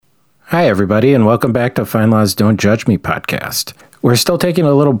Hi, everybody, and welcome back to FindLaw's Don't Judge Me podcast. We're still taking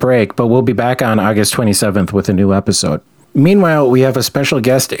a little break, but we'll be back on August 27th with a new episode. Meanwhile, we have a special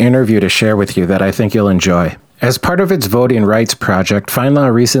guest interview to share with you that I think you'll enjoy. As part of its voting rights project,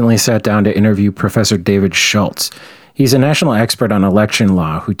 FindLaw recently sat down to interview Professor David Schultz. He's a national expert on election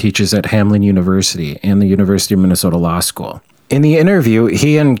law who teaches at Hamline University and the University of Minnesota Law School. In the interview,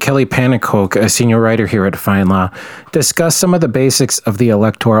 he and Kelly Panicoke, a senior writer here at FindLaw, discussed some of the basics of the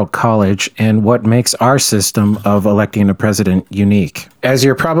Electoral College and what makes our system of electing a president unique. As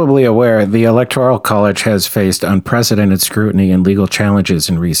you're probably aware, the Electoral College has faced unprecedented scrutiny and legal challenges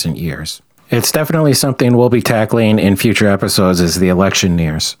in recent years. It's definitely something we'll be tackling in future episodes as the election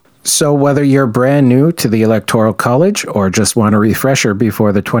nears. So whether you're brand new to the Electoral College or just want a refresher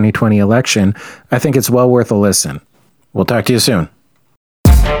before the 2020 election, I think it's well worth a listen. We'll talk to you soon.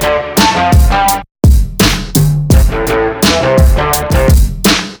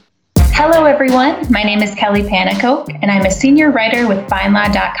 Hello, everyone. My name is Kelly Panicoke, and I'm a senior writer with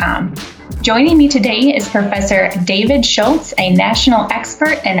FindLaw.com. Joining me today is Professor David Schultz, a national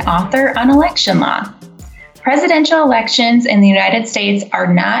expert and author on election law. Presidential elections in the United States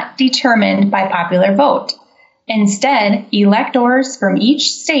are not determined by popular vote. Instead, electors from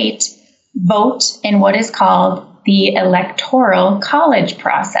each state vote in what is called the Electoral College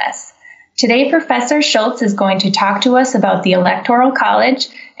process. Today, Professor Schultz is going to talk to us about the Electoral College,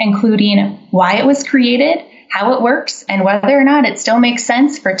 including why it was created, how it works, and whether or not it still makes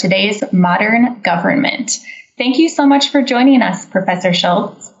sense for today's modern government. Thank you so much for joining us, Professor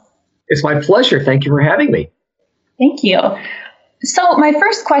Schultz. It's my pleasure. Thank you for having me. Thank you. So my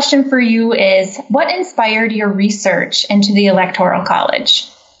first question for you is, what inspired your research into the Electoral College?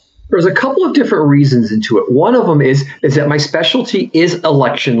 There's a couple of different reasons into it. One of them is that my specialty is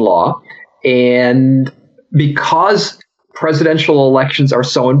election law. And because presidential elections are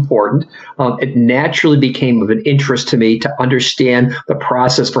so important, it naturally became of an interest to me to understand the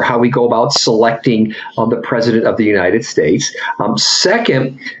process for how we go about selecting the president of the United States.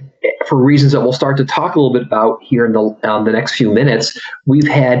 Second, for reasons that we'll start to talk a little bit about here in the next few minutes, we've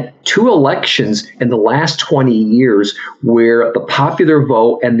had two elections in the last 20 years where the popular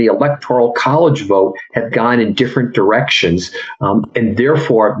vote and the Electoral College vote have gone in different directions, and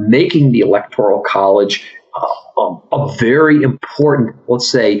therefore making the Electoral College a very important, let's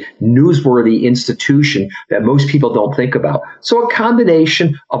say, newsworthy institution that most people don't think about. So a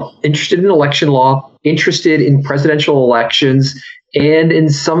combination of interested in election law, interested in presidential elections, and in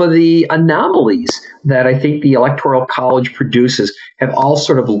some of the anomalies that I think the Electoral College produces have all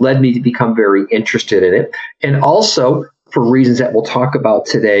sort of led me to become very interested in it. And also, for reasons that we'll talk about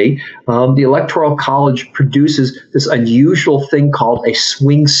today, the Electoral College produces this unusual thing called a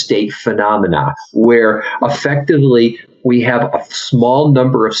swing state phenomena, where effectively we have a small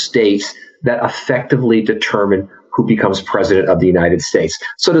number of states that effectively determine who becomes president of the United States.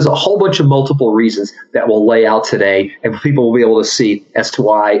 So there's a whole bunch of multiple reasons that we'll lay out today, and people will be able to see as to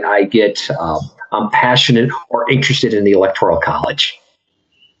why I get I'm passionate or interested in the Electoral College.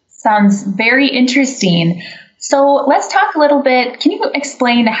 Sounds very interesting. So let's talk a little bit. Can you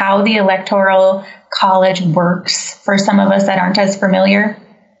explain how the Electoral College works for some of us that aren't as familiar?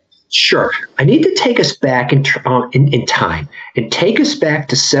 Sure. I need to take us back in time and take us back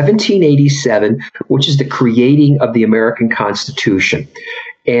to 1787, which is the creating of the American Constitution.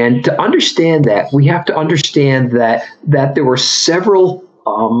 And to understand that, we have to understand that there were several,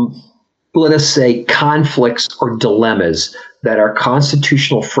 let us say, conflicts or dilemmas that our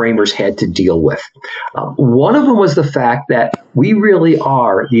constitutional framers had to deal with. One of them was the fact that we really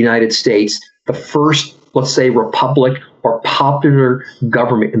are, the United States, the first, let's say, republic or popular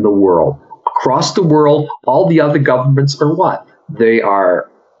government in the world. Across the world, all the other governments are what? They are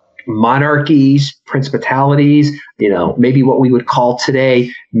monarchies, principalities, maybe what we would call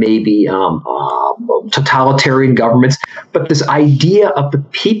today, maybe totalitarian governments. But this idea of the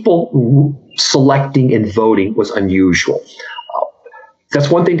people selecting and voting was unusual.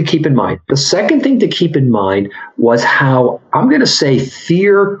 That's one thing to keep in mind. The second thing to keep in mind was how, I'm going to say,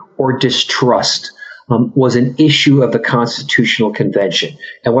 fear or distrust was an issue of the Constitutional Convention.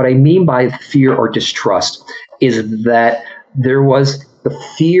 And what I mean by fear or distrust is that there was the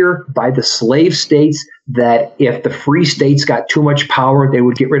fear by the slave states that if the free states got too much power, they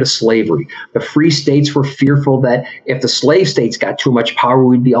would get rid of slavery. The free states were fearful that if the slave states got too much power,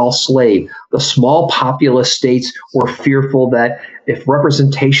 we'd be all slave. The small populous states were fearful that if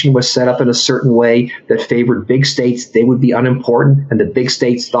representation was set up in a certain way that favored big states, they would be unimportant, and the big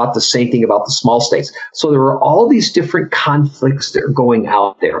states thought the same thing about the small states. So there were all these different conflicts that are going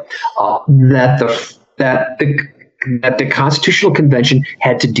out there that the that the Constitutional Convention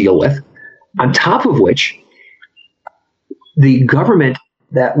had to deal with, on top of which the government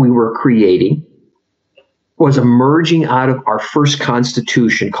that we were creating was emerging out of our first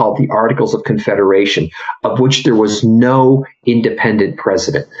Constitution called the Articles of Confederation, of which there was no independent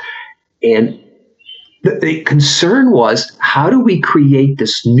president. And the concern was, how do we create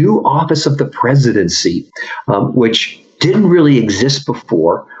this new office of the presidency, which didn't really exist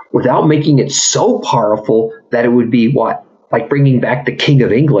before, without making it so powerful that it would be like bringing back the King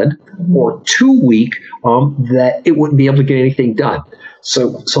of England, or too weak that it wouldn't be able to get anything done.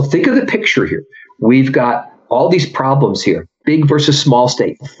 So think of the picture here. We've got all these problems here: big versus small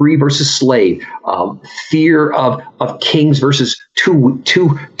state, free versus slave, fear of kings versus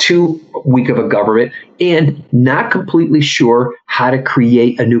too weak of a government, and not completely sure how to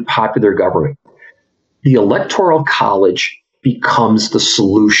create a new popular government. The Electoral College becomes the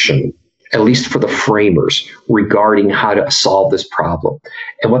solution, at least for the framers, regarding how to solve this problem.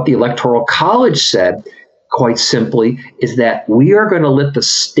 And what the Electoral College said, quite simply, is that we are going to let the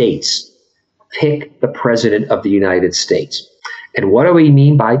states pick the president of the United States. And what do we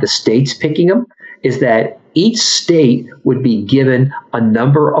mean by the states picking them? Is that each state would be given a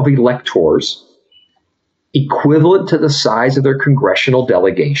number of electors equivalent to the size of their congressional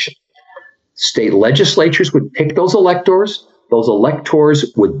delegation. State legislatures would pick those electors. Those electors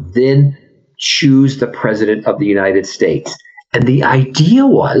would then choose the president of the United States. And the idea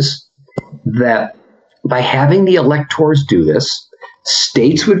was that by having the electors do this,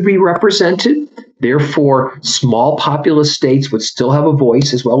 states would be represented. Therefore, small populous states would still have a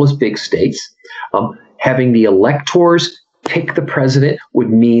voice, as well as big states. Having the electors pick the president would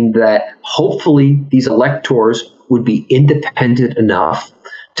mean that hopefully these electors would be independent enough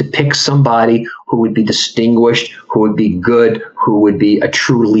to pick somebody who would be distinguished, who would be good, who would be a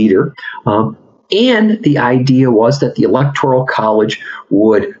true leader. And the idea was that the Electoral College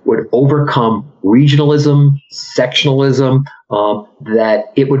would overcome regionalism, sectionalism,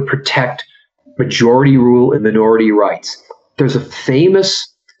 that it would protect majority rule and minority rights. There's a famous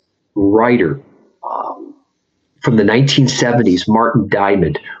writer from the 1970s, Martin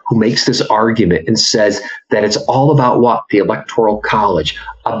Diamond, who makes this argument and says that it's all about what? The Electoral College,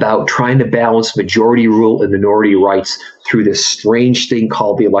 about trying to balance majority rule and minority rights through this strange thing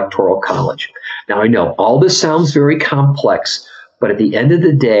called the Electoral College. Now, I know all this sounds very complex, but at the end of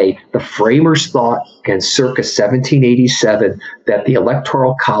the day, the framers thought, again, circa 1787, that the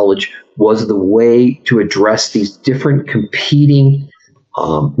Electoral College was the way to address these different competing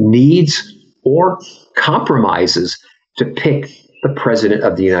needs or compromises to pick the president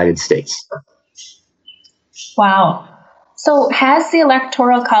of the United States. Wow. So has the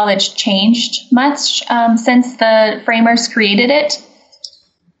Electoral College changed much since the framers created it?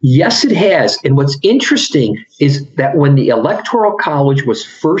 Yes, it has. And what's interesting is that when the Electoral College was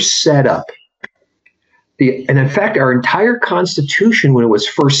first set up, and in fact, our entire Constitution, when it was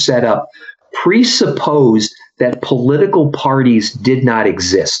first set up, presupposed that political parties did not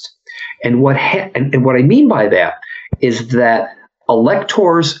exist. And what I mean by that is that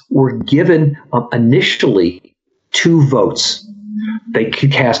electors were given initially 2 votes. They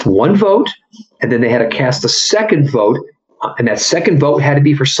could cast 1 vote, and then they had to cast a second vote, and that second vote had to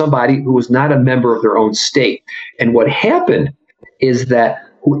be for somebody who was not a member of their own state. And what happened is that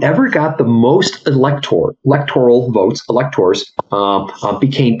whoever got the most electoral votes, electors,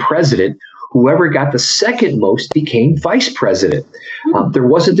 became president. Whoever got the second most became vice president. There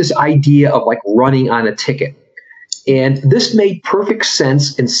wasn't this idea of like running on a ticket. And this made perfect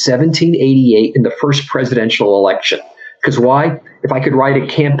sense in 1788 in the first presidential election. Because why? If I could write a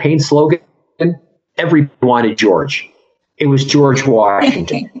campaign slogan, everybody wanted George. It was George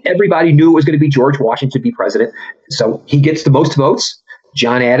Washington. Everybody knew it was going to be George Washington to be president. So he gets the most votes.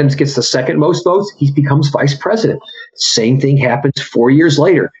 John Adams gets the second most votes. He becomes vice president. Same thing happens 4 years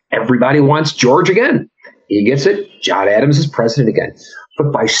later. Everybody wants George again. He gets it. John Adams is president again.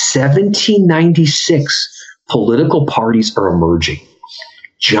 But by 1796, political parties are emerging.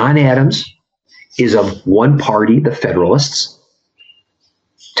 John Adams is of one party, the Federalists.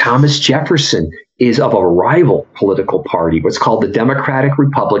 Thomas Jefferson is of a rival political party, what's called the Democratic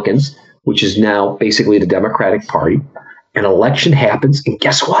Republicans, which is now basically the Democratic Party. An election happens, and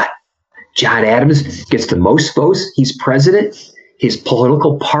guess what? John Adams gets the most votes. He's president. His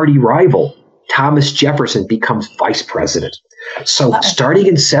political party rival, Thomas Jefferson, becomes vice president. So starting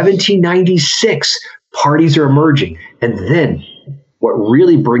in 1796, parties are emerging. And then what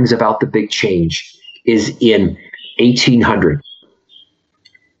really brings about the big change is in 1800.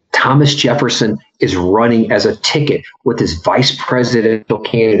 Thomas Jefferson is running as a ticket with his vice presidential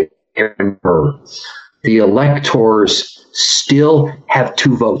candidate, Aaron Burr. the electors still have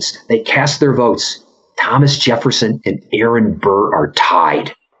 2 votes. They cast their votes. Thomas Jefferson and Aaron Burr are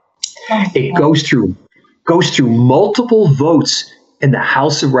tied. It goes through multiple votes in the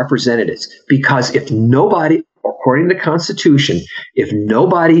House of Representatives, because if nobody, according to the Constitution, if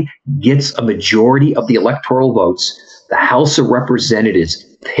nobody gets a majority of the electoral votes, the House of Representatives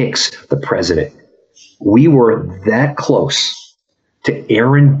picks the president. We were that close to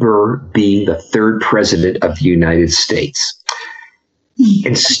Aaron Burr being the 3rd president of the United States.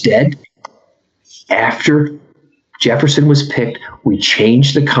 Instead, after Jefferson was picked, we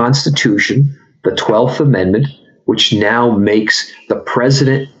changed the Constitution, the 12th Amendment, which now makes the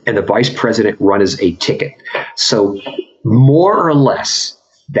president and the vice president run as a ticket. So more or less,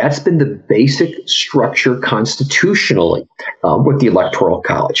 that's been the basic structure constitutionally with the Electoral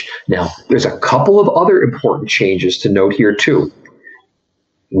College. Now, there's a couple of other important changes to note here, too.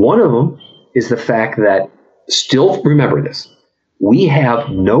 One of them is the fact that, still remember this, we have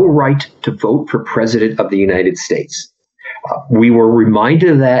no right to vote for president of the United States. We were reminded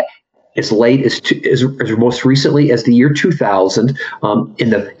of that as late as most recently as the year 2000 in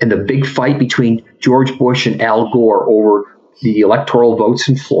the big fight between George Bush and Al Gore over the electoral votes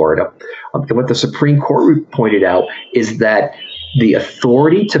in Florida. And what the Supreme Court pointed out is that the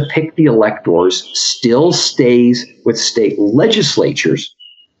authority to pick the electors still stays with state legislatures,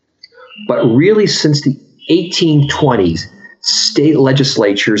 but really since the 1820s, state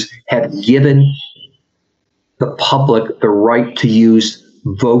legislatures have given the public the right to use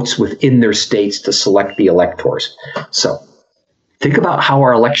votes within their states to select the electors. So think about how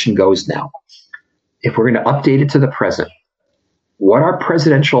our election goes now. If we're going to update it to the present, what our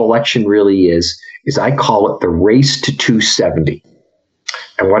presidential election really is I call it the race to 270.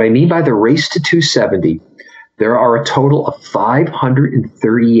 And what I mean by the race to 270, there are a total of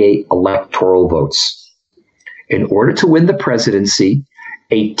 538 electoral votes. In order to win the presidency,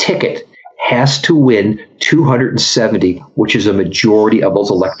 a ticket has to win 270, which is a majority of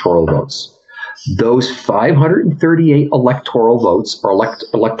those electoral votes. Those 538 electoral votes or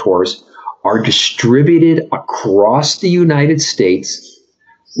electors are distributed across the United States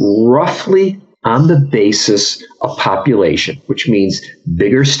roughly on the basis of population, which means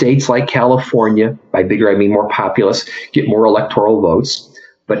bigger states like California, by bigger I mean more populous, get more electoral votes,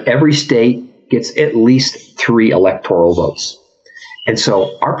 but every state gets at least 3 electoral votes. And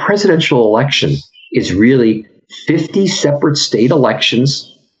so our presidential election is really 50 separate state elections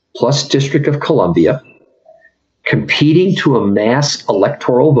plus District of Columbia competing to amass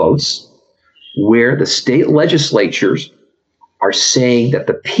electoral votes, where the state legislatures are saying that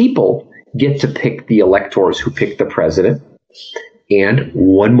the people get to pick the electors who pick the president. And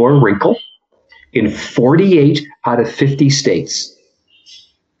one more wrinkle, in 48 out of 50 states,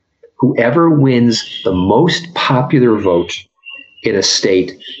 whoever wins the most popular vote in a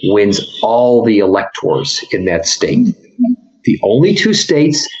state wins all the electors in that state. The only 2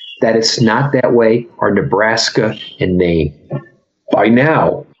 states that it's not that way are Nebraska and Maine. By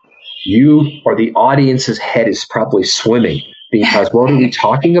now, you or the audience's head is probably swimming, because what are we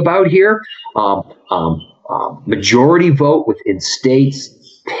talking about here? Majority vote within states,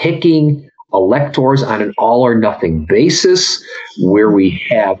 picking electors on an all or nothing basis, where we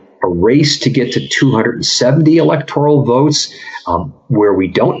have a race to get to 270 electoral votes, where we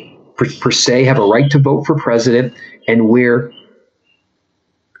don't per se have a right to vote for president, and where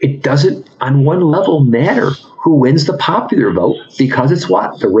it doesn't on one level matter who wins the popular vote, because it's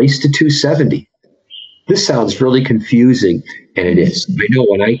what? The race to 270. This sounds really confusing, and it is. I know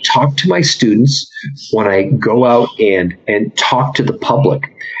when I talk to my students, when I go out and talk to the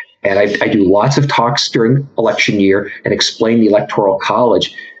public, and I do lots of talks during election year and explain the Electoral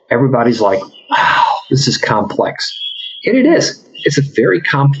College, everybody's like, wow, this is complex. And it is. It's a very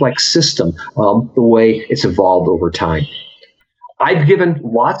complex system, the way it's evolved over time. I've given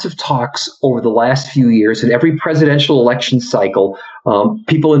lots of talks over the last few years, and every presidential election cycle,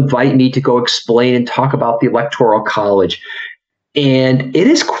 people invite me to go explain and talk about the Electoral College. And it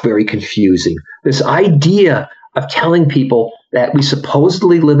is very confusing. This idea of telling people that we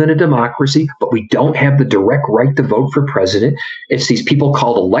supposedly live in a democracy, but we don't have the direct right to vote for president. It's these people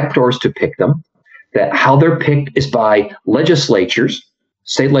called electors to pick them, that how they're picked is by legislatures,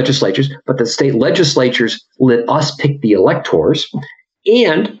 state legislatures, but the state legislatures let us pick the electors,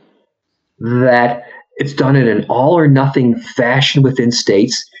 and that it's done in an all or nothing fashion within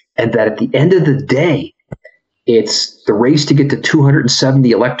states, and that at the end of the day, it's the race to get to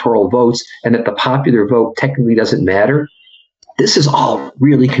 270 electoral votes, and that the popular vote technically doesn't matter. This is all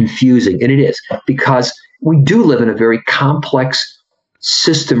really confusing, and it is, because we do live in a very complex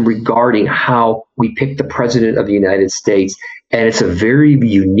system regarding how we pick the president of the United States. And it's a very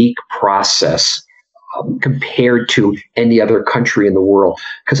unique process compared to any other country in the world,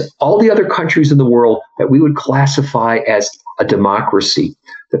 because all the other countries in the world that we would classify as a democracy,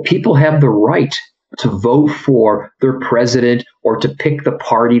 the people have the right to vote for their president or to pick the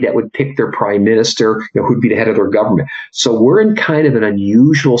party that would pick their prime minister, who'd be the head of their government. So we're in kind of an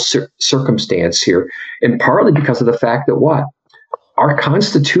unusual circumstance here, and partly because of the fact that what? Our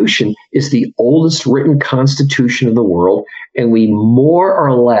Constitution is the oldest written constitution in the world, and we more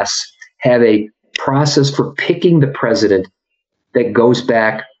or less have a process for picking the president that goes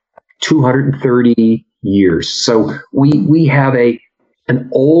back 230 years. So we have an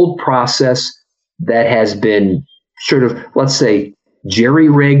old process that has been sort of, let's say,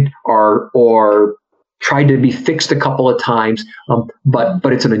 jerry-rigged or tried to be fixed a couple of times, but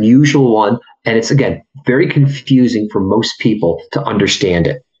it's an unusual one, and it's, again, very confusing for most people to understand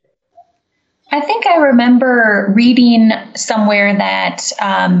it. I think I remember reading somewhere that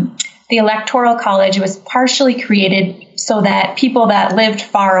the Electoral College was partially created so that people that lived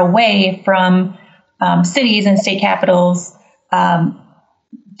far away from cities and state capitals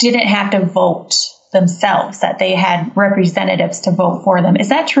didn't have to vote themselves, that they had representatives to vote for them. Is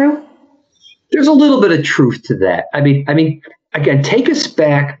that true? There's a little bit of truth to that. I mean, again, take us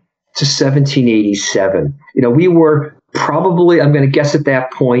back to 1787. We were probably, I'm going to guess at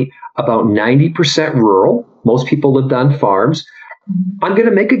that point, about 90% rural. Most people lived on farms. I'm going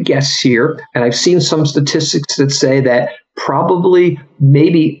to make a guess here, and I've seen some statistics that say that probably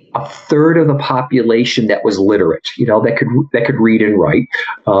maybe a third of the population that was literate, that could read and write.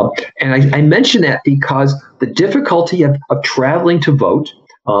 And I mention that because the difficulty of traveling to vote,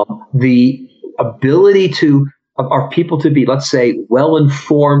 the ability of people to be, let's say,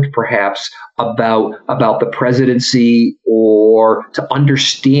 well-informed perhaps about the presidency, or to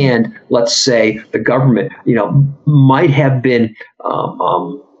understand, let's say, the government, might have been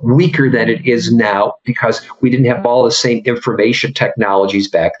weaker than it is now, because we didn't have all the same information technologies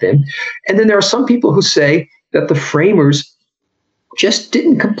back then. And then there are some people who say that the framers just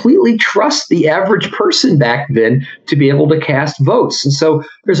didn't completely trust the average person back then to be able to cast votes. And so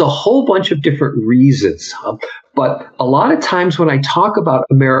there's a whole bunch of different reasons. But a lot of times when I talk about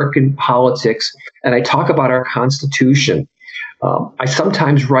American politics and I talk about our Constitution, I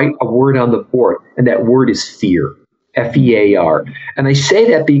sometimes write a word on the board, and that word is fear, F-E-A-R. And I say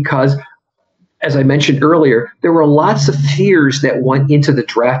that because, as I mentioned earlier, there were lots of fears that went into the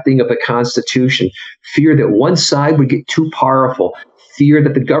drafting of the Constitution. Fear that one side would get too powerful. Fear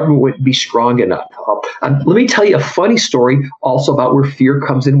that the government wouldn't be strong enough. Let me tell you a funny story also about where fear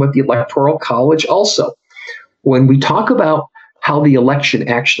comes in with the Electoral College also. When we talk about how the election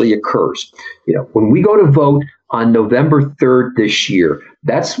actually occurs, when we go to vote on November 3rd this year,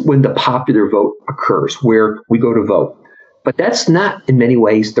 that's when the popular vote occurs, where we go to vote. But that's not, in many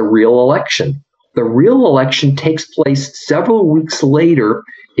ways, the real election. The real election takes place several weeks later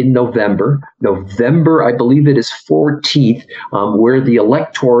in November, I believe it is 14th, where the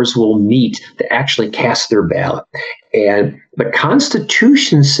electors will meet to actually cast their ballot. And the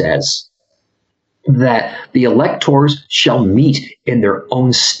Constitution says that the electors shall meet in their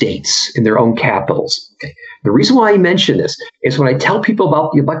own states, in their own capitals. Okay. The reason why I mention this is when I tell people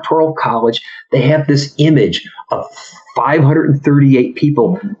about the Electoral College, they have this image of 538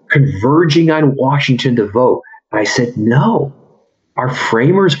 people converging on Washington to vote. And I said, no, our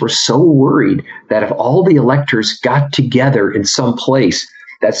framers were so worried that if all the electors got together in some place,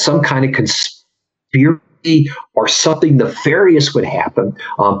 that some kind of conspiracy or something nefarious would happen,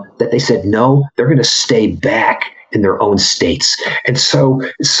 that they said, no, they're going to stay back in their own states. And so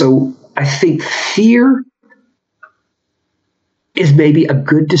I think fear is maybe a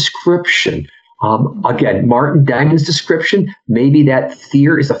good description. Again, Martin Diamond's description, maybe that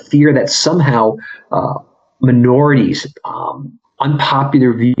fear is a fear that somehow minorities,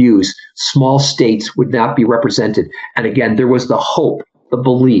 unpopular views, small states would not be represented. And again, there was the hope, the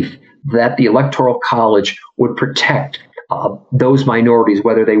belief that the Electoral College would protect those minorities,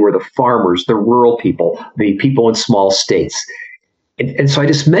 whether they were the farmers, the rural people, the people in small states. And so I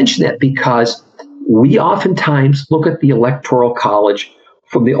just mention that because we oftentimes look at the Electoral College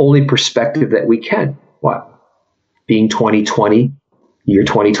from the only perspective that we can. What? Being 2020, year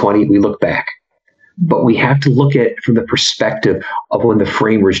 2020, we look back. But we have to look at it from the perspective of when the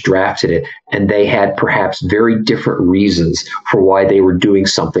framers drafted it, and they had perhaps very different reasons for why they were doing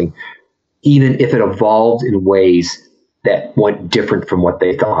something, even if it evolved in ways that went different from what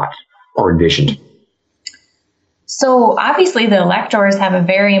they thought or envisioned. So obviously the electors have a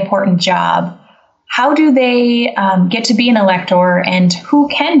very important job. How do they get to be an elector, and who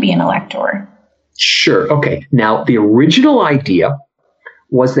can be an elector? Sure. Okay. Now, the original idea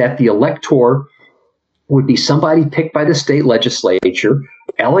was that the elector would be somebody picked by the state legislature.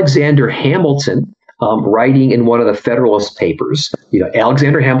 Alexander Hamilton, writing in one of the Federalist Papers,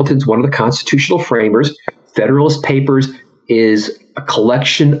 Alexander Hamilton's one of the constitutional framers. Federalist Papers is a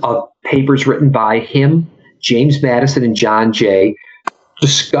collection of papers written by him, James Madison, and John Jay,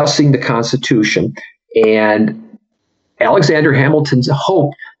 discussing the Constitution. And Alexander Hamilton's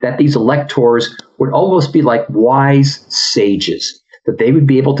hope that these electors would almost be like wise sages, that they would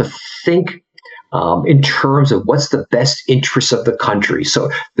be able to think in terms of what's the best interest of the country. So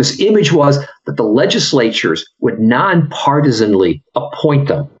this image was that the legislatures would nonpartisanly appoint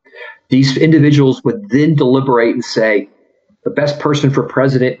them. These individuals would then deliberate and say, the best person for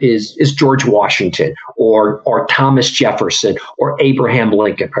president is George Washington or Thomas Jefferson or Abraham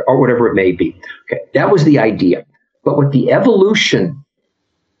Lincoln or whatever it may be. Okay, that was the idea. But with the evolution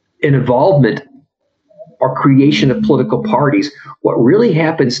and involvement or creation of political parties, what really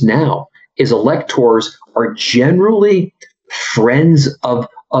happens now is electors are generally friends of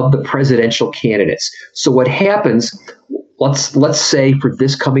the presidential candidates. So what happens, let's say for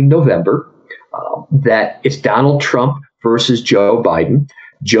this coming November, that it's Donald Trump versus Joe Biden.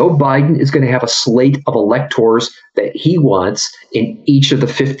 Joe Biden is going to have a slate of electors that he wants in each of the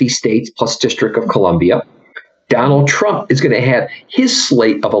 50 states plus District of Columbia. Donald Trump is going to have his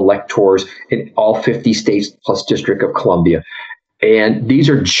slate of electors in all 50 states plus District of Columbia. And these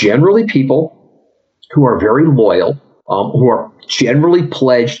are generally people who are very loyal, who are generally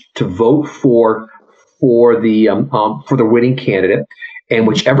pledged to vote for the winning candidate. And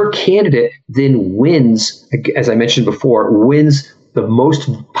whichever candidate then wins, as I mentioned before, wins the most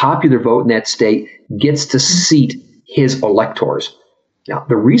popular vote in that state, gets to seat his electors. Now,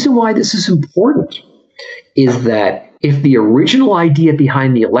 the reason why this is important is that if the original idea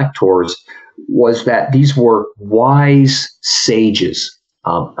behind the electors was that these were wise sages,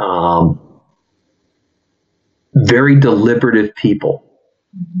 very deliberative people,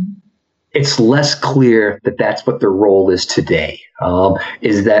 it's less clear that that's what their role is today.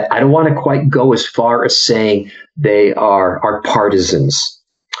 Is that I don't want to quite go as far as saying they are partisans,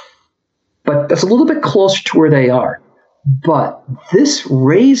 but that's a little bit closer to where they are. But this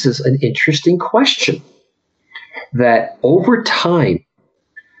raises an interesting question that over time,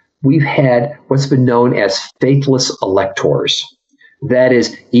 we've had what's been known as faithless electors. That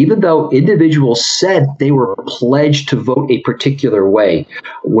is, even though individuals said they were pledged to vote a particular way,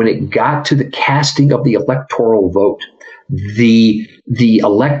 when it got to the casting of the electoral vote, the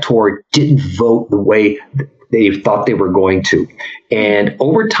elector didn't vote the way they thought they were going to. And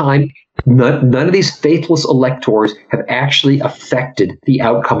over time, none of these faithless electors have actually affected the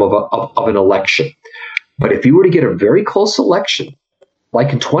outcome of an election. But if you were to get a very close election,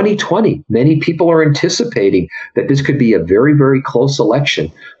 like in 2020, many people are anticipating that this could be a very, very close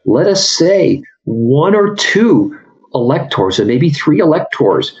election. Let us say one or two electors, or maybe three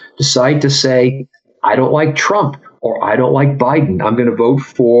electors, decide to say, I don't like Trump or I don't like Biden. I'm going to vote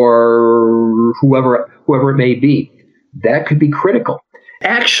for whoever it may be. That could be critical.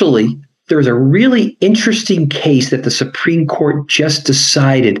 Actually, there's a really interesting case that the Supreme Court just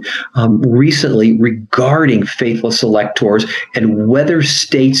decided recently regarding faithless electors and whether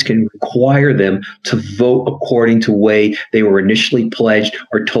states can require them to vote according to the way they were initially pledged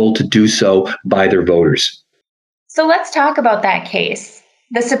or told to do so by their voters. So let's talk about that case.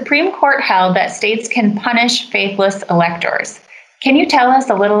 The Supreme Court held that states can punish faithless electors. Can you tell us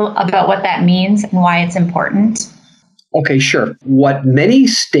a little about what that means and why it's important? Okay, sure. What many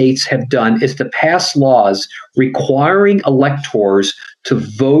states have done is to pass laws requiring electors to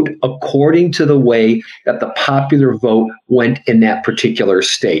vote according to the way that the popular vote went in that particular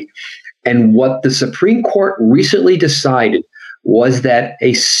state. And what the Supreme Court recently decided was that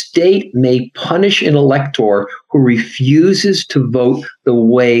a state may punish an elector who refuses to vote the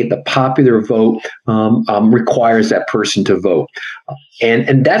way the popular vote requires that person to vote.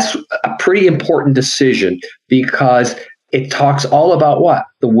 And that's a pretty important decision because it talks all about what?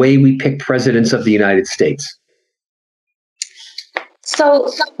 The way we pick presidents of the United States.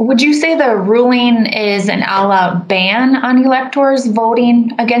 So would you say the ruling is an all-out ban on electors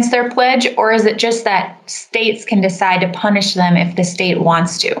voting against their pledge, or is it just that states can decide to punish them if the state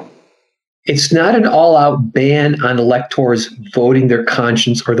wants to? It's not an all-out ban on electors voting their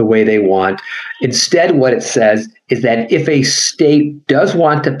conscience or the way they want. Instead, what it says is that if a state does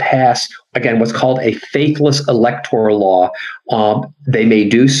want to pass, again, what's called a faithless electoral law, they may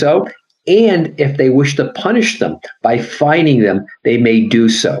do so. And if they wish to punish them by fining them, they may do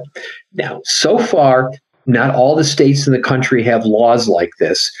so. Now, so far, not all the states in the country have laws like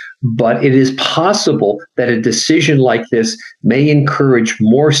this, but it is possible that a decision like this may encourage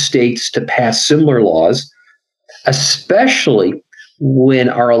more states to pass similar laws, especially when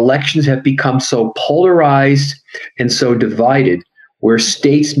our elections have become so polarized and so divided, where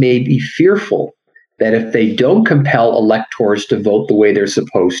states may be fearful that if they don't compel electors to vote the way they're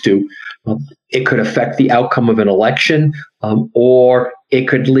supposed to, it could affect the outcome of an election, or it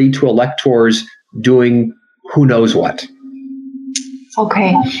could lead to electors doing who knows what.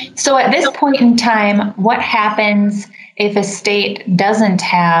 Okay. So at this point in time, what happens if a state doesn't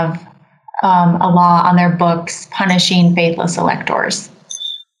have a law on their books punishing faithless electors?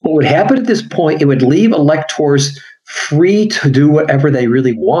 What would happen at this point, it would leave electors free to do whatever they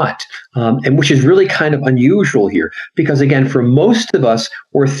really want, and which is really kind of unusual here. Because again, for most of us,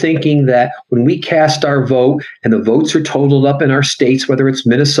 we're thinking that when we cast our vote and the votes are totaled up in our states, whether it's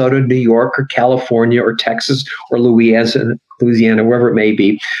Minnesota, New York, or California, or Texas, or Louisiana, wherever it may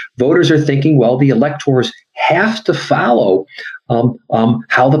be, voters are thinking, well, the electors have to follow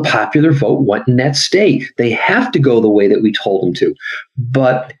how the popular vote went in that state. They have to go the way that we told them to.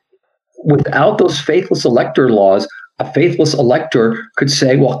 But without those faithless elector laws, a faithless elector could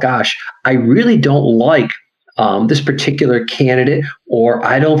say, well, gosh, I really don't like this particular candidate, or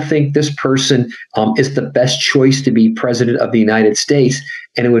I don't think this person is the best choice to be president of the United States,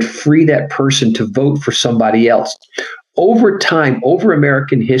 and it would free that person to vote for somebody else. Over time, over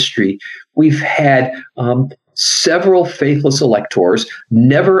American history, we've had several faithless electors,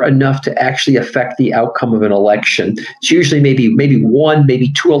 never enough to actually affect the outcome of an election. It's usually maybe one,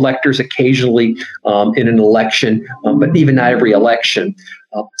 maybe two electors occasionally in an election, but even not every election.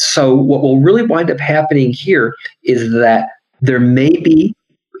 So what will really wind up happening here is that there may be,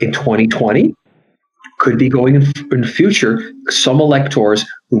 in 2020, could be going in the future, some electors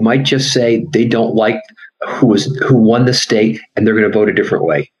who might just say they don't like who won the state, and they're going to vote a different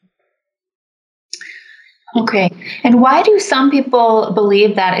way. Okay. And why do some people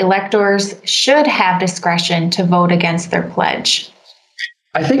believe that electors should have discretion to vote against their pledge?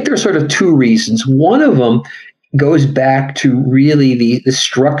 I think there's sort of two reasons. One of them goes back to really the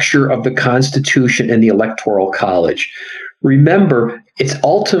structure of the Constitution and the Electoral College. Remember, it's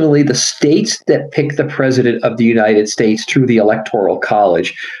ultimately the states that pick the president of the United States through the Electoral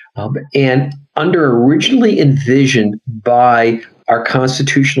College. And originally envisioned by our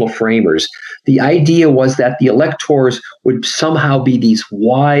constitutional framers, the idea was that the electors would somehow be these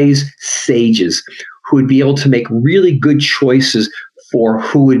wise sages who would be able to make really good choices for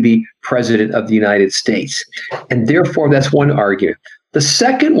who would be president of the United States. And therefore, that's one argument. The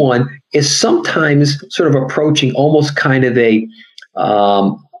second one is sometimes sort of approaching almost kind of a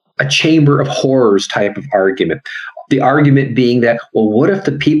chamber of horrors type of argument. The argument being that, well, what if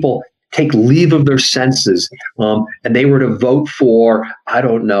the people take leave of their senses and they were to vote for, I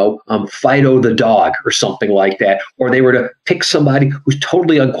don't know, Fido the dog or something like that, or they were to pick somebody who's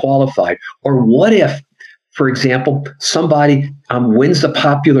totally unqualified? Or what if, for example, somebody wins the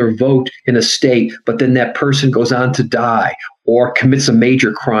popular vote in a state, but then that person goes on to die or commits a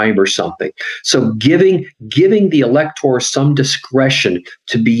major crime or something? So giving the electors some discretion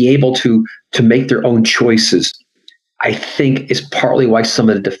to be able to make their own choices, I think, is partly why some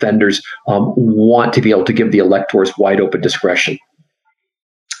of the defenders want to be able to give the electors wide open discretion.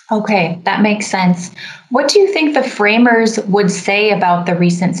 Okay, that makes sense. What do you think the framers would say about the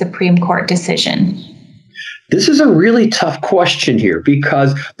recent Supreme Court decision? This is a really tough question here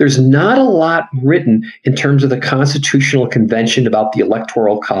because there's not a lot written in terms of the Constitutional Convention about the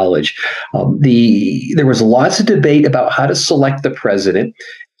Electoral College. There was lots of debate about how to select the president,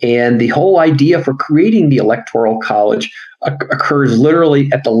 and the whole idea for creating the Electoral College occurs literally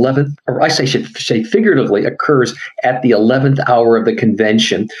at the 11th, or I should say figuratively, occurs at the 11th hour of the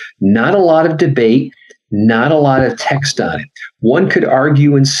convention. Not a lot of debate, not a lot of text on it. One could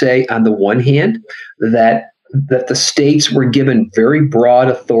argue and say, on the one hand, that the states were given very broad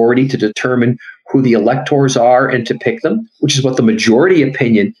authority to determine who the electors are and to pick them, which is what the majority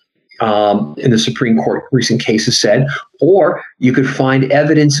opinion in the Supreme Court recent cases said. Or you could find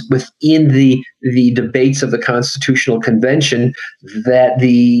evidence within the debates of the Constitutional Convention that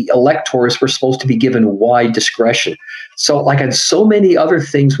the electors were supposed to be given wide discretion. So like on so many other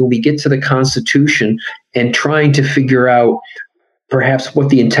things, when we get to the Constitution and trying to figure out perhaps what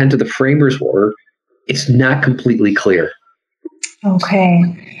the intent of the framers were, it's not completely clear.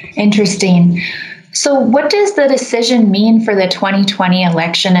 Okay, interesting. So what does the decision mean for the 2020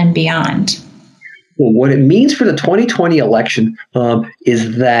 election and beyond? Well, what it means for the 2020 election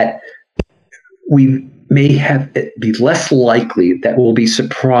is that we may have it be less likely that we'll be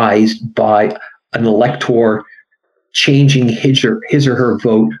surprised by an elector changing his or her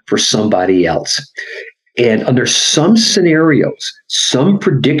vote for somebody else. And under some scenarios, some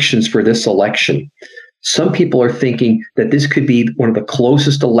predictions for this election, some people are thinking that this could be one of the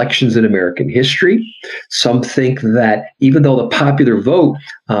closest elections in American history. Some think that even though the popular vote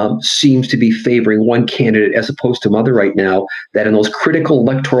seems to be favoring one candidate as opposed to another right now, that in those critical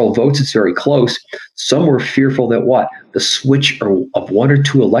electoral votes, it's very close. Some were fearful that the switch of one or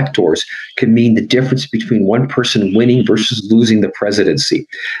two electors could mean the difference between one person winning versus losing the presidency.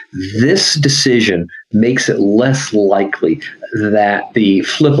 This decision makes it less likely that the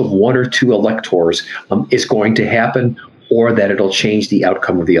flip of one or two electors is going to happen, or that it'll change the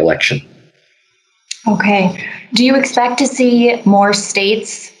outcome of the election. Okay. Do you expect to see more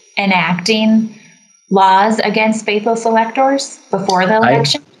states enacting laws against faithless electors before the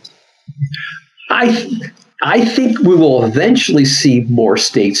election? I think we will eventually see more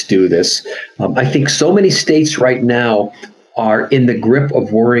states do this. I think so many states right now are in the grip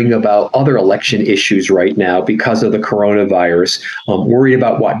of worrying about other election issues right now because of the coronavirus, worried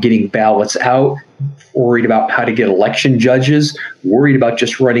about getting ballots out, worried about how to get election judges, worried about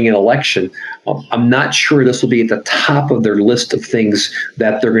just running an election. I'm not sure this will be at the top of their list of things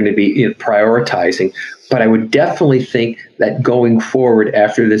that they're going to be prioritizing. But I would definitely think that going forward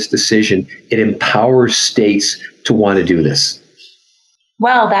after this decision, it empowers states to want to do this.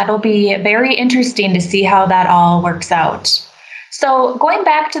 Well, that'll be very interesting to see how that all works out. So going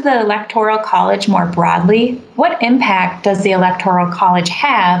back to the Electoral College more broadly, what impact does the Electoral College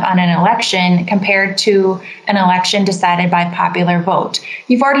have on an election compared to an election decided by popular vote?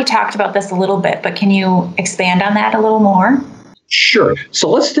 You've already talked about this a little bit, but can you expand on that a little more? Sure. So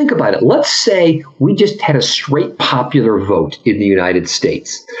let's think about it. Let's say we just had a straight popular vote in the United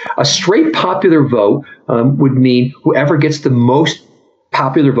States. A straight popular vote would mean whoever gets the most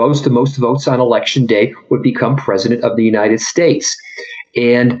popular votes, the most votes on election day, would become president of the United States.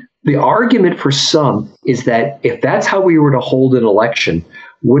 And the argument for some is that if that's how we were to hold an election,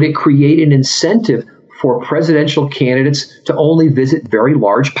 would it create an incentive for presidential candidates to only visit very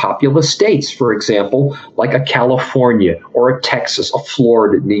large populous states, for example, like a California or a Texas, a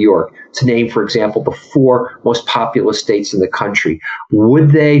Florida, New York, to name, for example, the 4 most populous states in the country?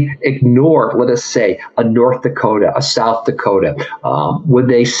 Would they ignore, let us say, a North Dakota, a South Dakota? Would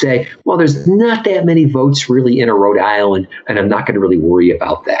they say, well, there's not that many votes really in a Rhode Island, and I'm not going to really worry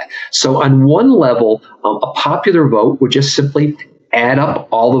about that? So on one level, a popular vote would just simply add up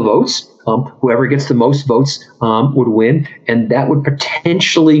all the votes. Whoever gets the most votes would win. And that would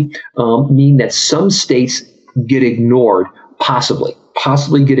potentially mean that some states get ignored, possibly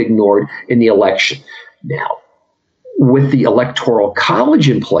get ignored in the election. Now, with the Electoral College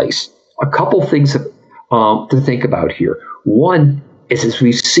in place, a couple things to think about here. One is, as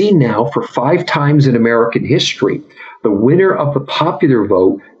we've seen now for 5 times in American history, the winner of the popular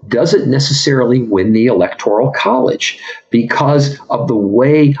vote doesn't necessarily win the Electoral College because of the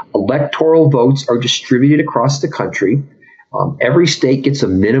way electoral votes are distributed across the country. Every state gets a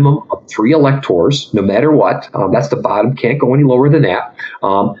minimum of 3 electors, no matter what. That's the bottom, can't go any lower than that.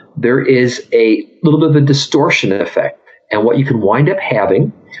 There is a little bit of a distortion effect. And what you can wind up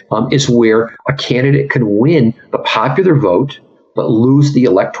having is where a candidate can win the popular vote but lose the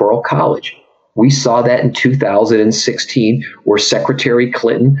Electoral College. We saw that in 2016, where Secretary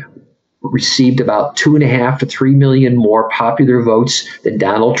Clinton received about 2.5 to 3 million more popular votes than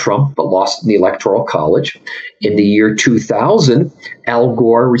Donald Trump, but lost in the Electoral College. In the year 2000, Al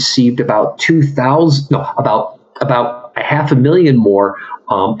Gore received about 500,000 more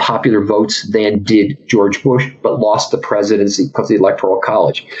popular votes than did George Bush, but lost the presidency because of the Electoral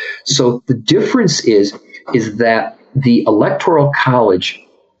College. So the difference is that the Electoral College,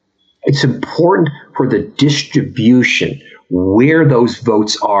 it's important for the distribution, where those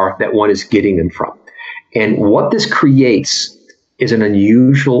votes are that one is getting them from. And what this creates is an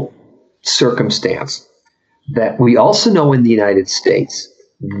unusual circumstance that we also know in the United States,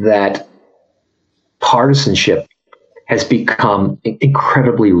 that partisanship has become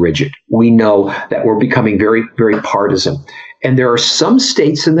incredibly rigid. We know that we're becoming very, very partisan. And there are some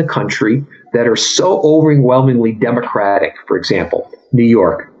states in the country that are so overwhelmingly Democratic, for example, New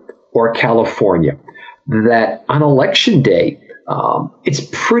York or California, that on election day, it's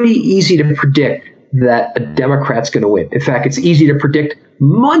pretty easy to predict that a Democrat's going to win. In fact, it's easy to predict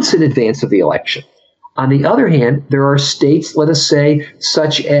months in advance of the election. On the other hand, there are states, let us say,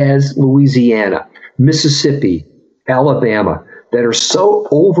 such as Louisiana, Mississippi, Alabama, that are so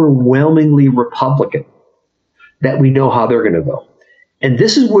overwhelmingly Republican that we know how they're going to vote. And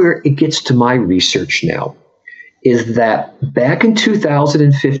this is where it gets to my research now, is that back in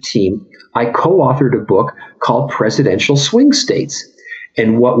 2015, I co-authored a book called Presidential Swing States.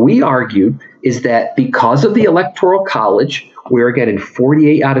 And what we argued is that because of the Electoral College, where again in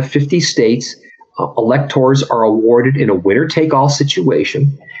 48 out of 50 states, electors are awarded in a winner-take-all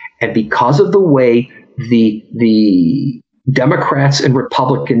situation, and because of the way the Democrats and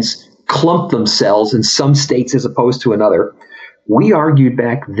Republicans clump themselves in some states as opposed to another, we argued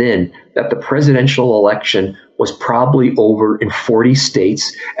back then that the presidential election was probably over in 40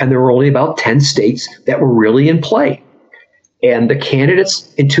 states, and there were only about 10 states that were really in play. And the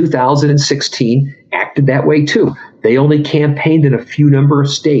candidates in 2016 acted that way too. They only campaigned in a few number of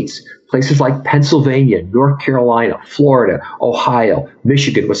states, places like Pennsylvania, North Carolina, Florida, Ohio,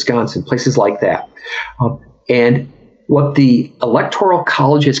 Michigan, Wisconsin, places like that. And what the Electoral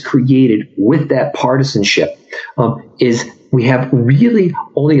College has created with that partisanship is we have really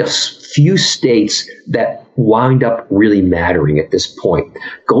only a few states that wind up really mattering at this point.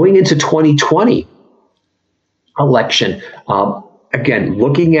 Going into 2020 election, again,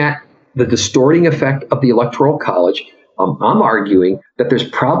 looking at the distorting effect of the Electoral College, I'm arguing that there's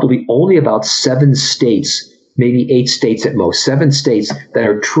probably only about 7 states, maybe 8 states at most, 7 states that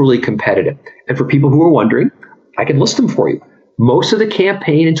are truly competitive. And for people who are wondering, I can list them for you. Most of the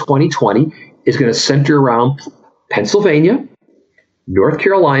campaign in 2020 is going to center around Pennsylvania, North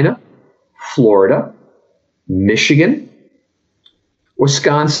Carolina, Florida, Michigan,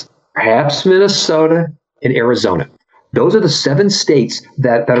 Wisconsin, perhaps Minnesota, and Arizona. Those are the 7 states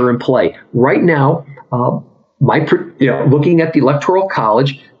that are in play. Right now, looking at the Electoral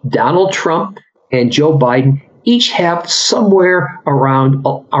College, Donald Trump and Joe Biden each have somewhere around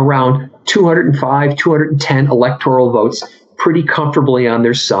 205, 210 electoral votes pretty comfortably on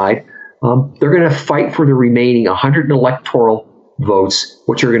their side. They're going to fight for the remaining 100 electoral votes,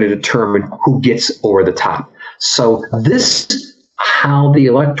 which are going to determine who gets over the top. So this is how the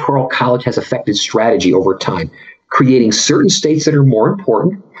Electoral College has affected strategy over time, creating certain states that are more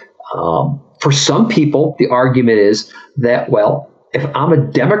important. For some people, the argument is that, well, if I'm a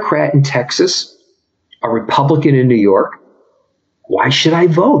Democrat in Texas, a Republican in New York, why should I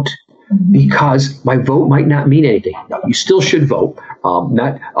vote? Because my vote might not mean anything. No, you still should vote.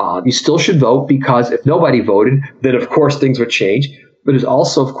 You still should vote, because if nobody voted, then of course things would change. But there's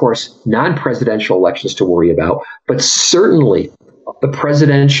also, of course, non-presidential elections to worry about. But certainly the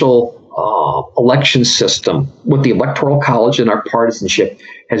presidential election system with the Electoral College and our partisanship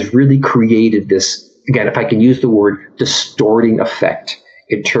has really created this, again, if I can use the word, distorting effect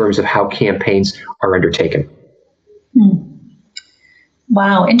in terms of how campaigns are undertaken.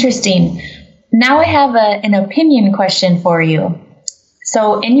 Wow, interesting. Now I have an opinion question for you.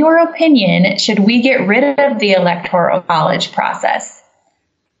 So in your opinion, should we get rid of the Electoral College process?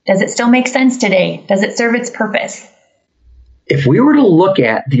 Does it still make sense today? Does it serve its purpose? If we were to look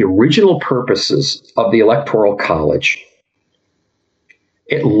at the original purposes of the Electoral College,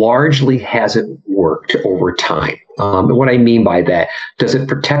 it largely hasn't worked over time. And what I mean by that, does it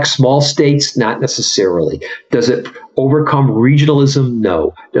protect small states? Not necessarily. Does it overcome regionalism?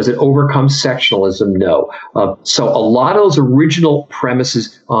 No. Does it overcome sectionalism? No. So a lot of those original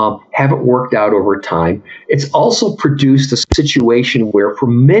premises haven't worked out over time. It's also produced a situation where, for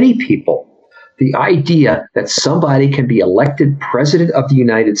many people, the idea that somebody can be elected president of the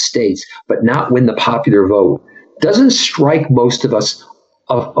United States but not win the popular vote doesn't strike most of us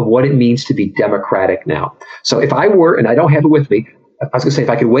of what it means to be democratic now. So if I were, and I don't have it with me, I was going to say, if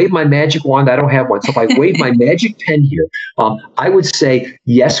I could wave my magic wand, I don't have one. So if I wave my magic pen here, I would say,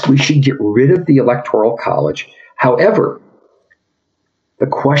 yes, we should get rid of the Electoral College. However, the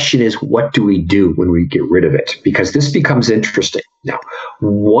question is, what do we do when we get rid of it? Because this becomes interesting. Now,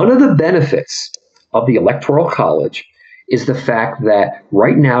 one of the benefits of the Electoral College is the fact that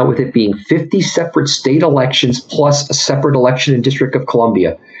right now, with it being 50 separate state elections plus a separate election in District of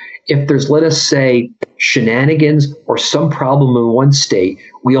Columbia, if there's, let us say, shenanigans or some problem in one state,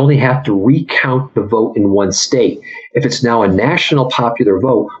 we only have to recount the vote in one state. If it's now a national popular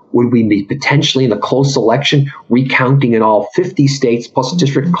vote, would we be potentially in a close election recounting in all 50 states plus the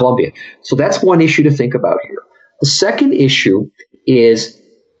District of Columbia? So that's one issue to think about here. The second issue is,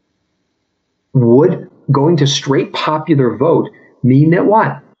 would going to straight popular vote mean that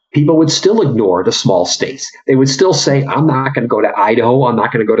what? People would still ignore the small states. They would still say, I'm not going to go to Idaho. I'm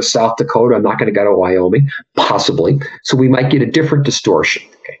not going to go to South Dakota. I'm not going to go to Wyoming, possibly. So we might get a different distortion.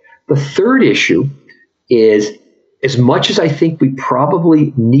 Okay. The third issue is, as much as I think we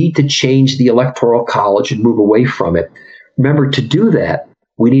probably need to change the Electoral College and move away from it, remember, to do that,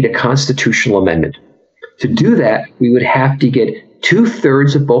 we need a constitutional amendment. To do that, we would have to get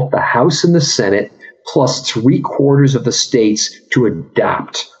 2/3 of both the House and the Senate, plus 3/4 of the states to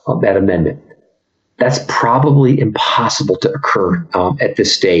adopt that amendment. That's probably impossible to occur at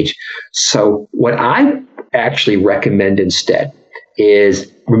this stage. So what I actually recommend instead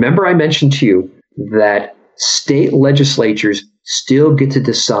is, remember I mentioned to you that state legislatures still get to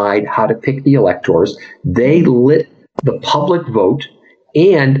decide how to pick the electors. They lit the public vote,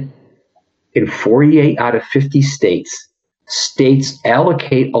 and in 48 out of 50 states, states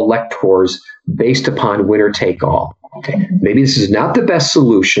allocate electors based upon winner take all. Okay. Maybe this is not the best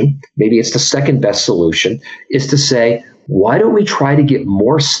solution. Maybe it's the second best solution, is to say, why don't we try to get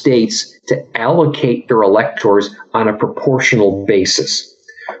more states to allocate their electors on a proportional basis?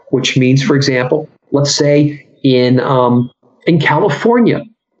 Which means, for example, let's say in California,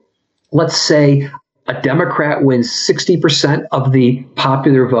 let's say a Democrat wins 60% of the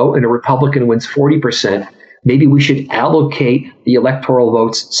popular vote and a Republican wins 40%. Maybe we should allocate the electoral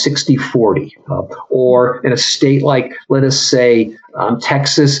votes 60-40. Or in a state like, let us say,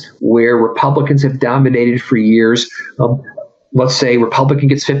 Texas, where Republicans have dominated for years, let's say Republican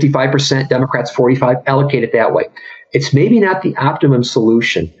gets 55%, Democrats 45%, allocate it that way. It's maybe not the optimum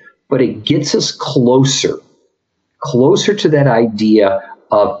solution, but it gets us closer to that idea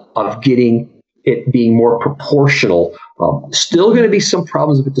of getting it being more proportional. Still going to be some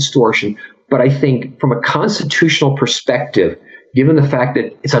problems with distortion, but I think from a constitutional perspective, given the fact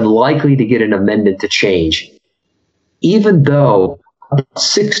that it's unlikely to get an amendment to change, even though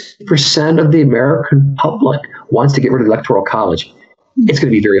 60% of the American public wants to get rid of the Electoral College, it's going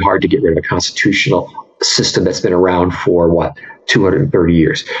to be very hard to get rid of a constitutional system that's been around for, 230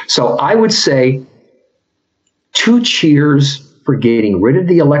 years. So I would say 2 cheers for getting rid of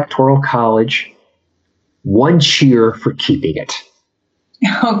the Electoral College, 1 cheer for keeping it.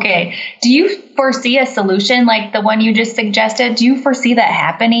 Okay. Do you foresee a solution like the one you just suggested? Do you foresee that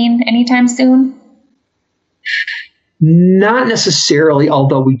happening anytime soon? Not necessarily,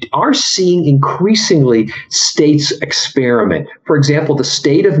 although we are seeing increasingly states experiment. For example, the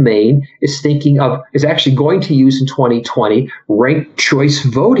state of Maine is actually going to use in 2020 ranked choice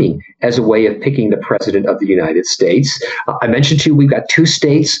voting as a way of picking the president of the United States. I mentioned to you, we've got 2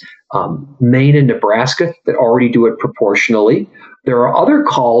 states, Maine and Nebraska, that already do it proportionally. There are other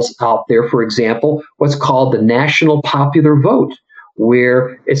calls out there, for example, what's called the national popular vote,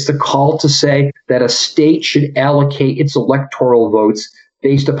 where it's the call to say that a state should allocate its electoral votes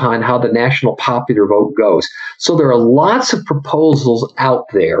based upon how the national popular vote goes. So there are lots of proposals out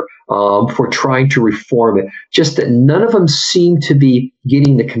there for trying to reform it, just that none of them seem to be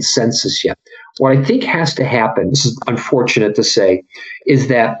getting the consensus yet. What I think has to happen, this is unfortunate to say, is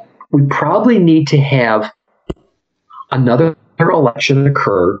that we probably need to have another election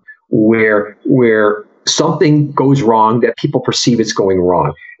occur where something goes wrong that people perceive it's going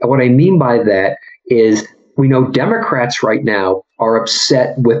wrong. And what I mean by that is, we know Democrats right now are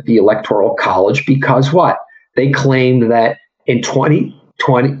upset with the Electoral College because what? They claim that in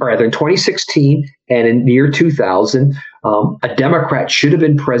 2016 and in the year 2000, a Democrat should have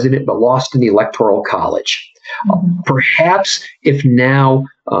been president but lost in the Electoral College. Perhaps if now,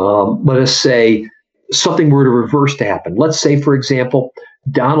 let us say, something were to reverse to happen. Let's say, for example,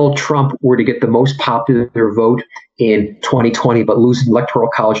 Donald Trump were to get the most popular vote in 2020, but lose the Electoral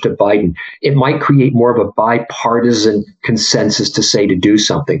College to Biden. It might create more of a bipartisan consensus to do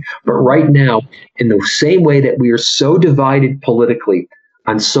something. But right now, in the same way that we are so divided politically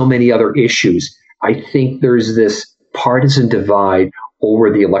on so many other issues, I think there's this partisan divide over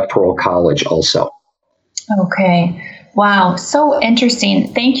the Electoral College also. Okay. Wow. So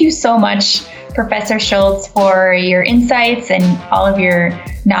interesting. Thank you so much, Professor Schultz, for your insights and all of your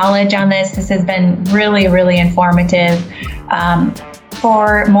knowledge on this. This has been really, really informative.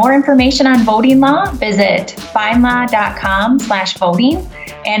 For more information on voting law, visit findlaw.com/voting.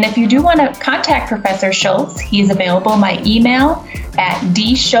 And if you do want to contact Professor Schultz, he's available by email at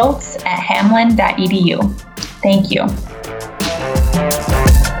dschultz@hamline.edu. Thank you.